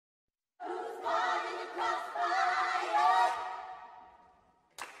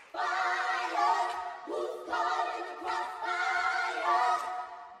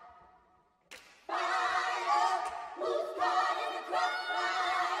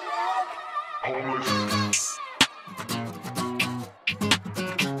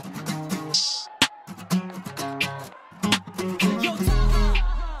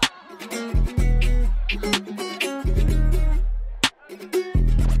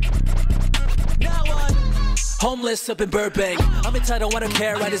Homeless up in Burbank. I'm entitled, I don't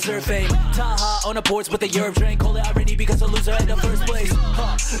care, I deserve fame. Taha on the boards with the Yerb drink. Call it irony because a loser in the first place.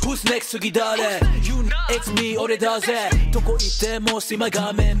 Who's next? 次誰? You know it's me, 俺だぜ. どこ行っても see my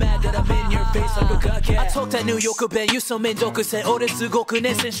garment. Mad that I'm in your face like ぶっかけ. I talk that New York弁. You so めんどくせ. 俺すごく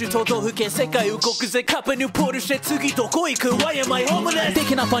ね。全州都道府県。世界動くぜ。カップニューポルシェ。次どこ行く? Why am I homeless? They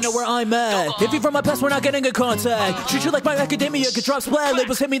cannot find out where I'm at. If you're from my past, we're not getting in contact. Treat you like my academia, could drop splat.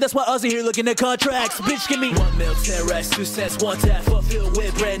 Labels hit me, that's why Auzzy here looking at contracts. Bitch, give me 1 mil, 10 racks, 2 cents, 1 tap. Fulfilled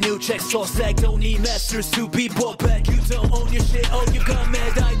with brand new checks, all stack. Don't need masters to be bought back. You don't own your shit, oh, you got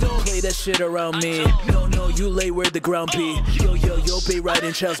mad. I don't play that shit around me. No, you lay where the ground be. Yo, be right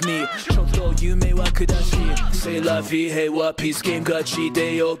in Chow's me. Choto, you may wa kudashi. Say la vie, hey, what peace game gachi.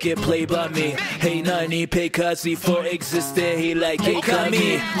 They all get played by me. Hey, nani, pay kazi for existing. He like, hey,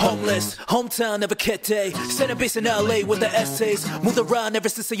 kami. Homeless, hometown, never kete. Center base in LA with the essays. Moved around ever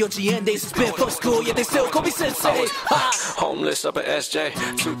since the Yoji days. It's been for school, yet they still call me sensei. Homeless up at SJ,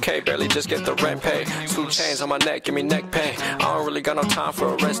 2K, barely just get the rent paid. 2 chains on my neck, give me neck pain. I don't really got no time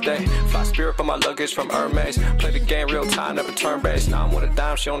for a rest day. Fly spirit for my luggage from Hermes. Play the game real time, never turn base. Now I'm with a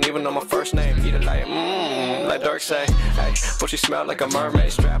dime, she don't even know my first name. Eat it like Dirk say. Hey, but she smell like a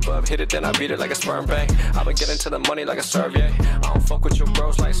mermaid. Strap up, hit it, then I beat it like a sperm bank. I've been getting to the money like a survey. I don't fuck with your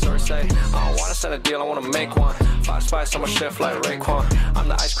bros like Cersei. I don't wanna send a deal, I wanna make one. 5 spice on my chef like Raekwon. I'm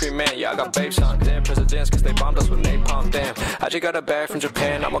the ice cream man, yeah, I got babes on. Damn presidents, cause they bombed us with napalm. Damn, I just got a bag from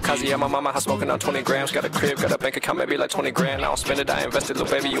Japan. I'm a Kazi at my mama house smoking on 20 grams. Got a crib, got a bank account, maybe like 20 grand. I don't spend it, I invested,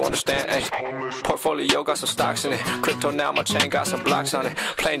 little baby, you understand? Ay. Portfolio got some stocks in it. Crypto now, my chain got some blocks on it.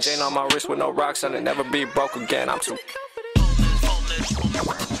 Plain Jane on my wrist with no rocks on it. Never be broke again, I'm too.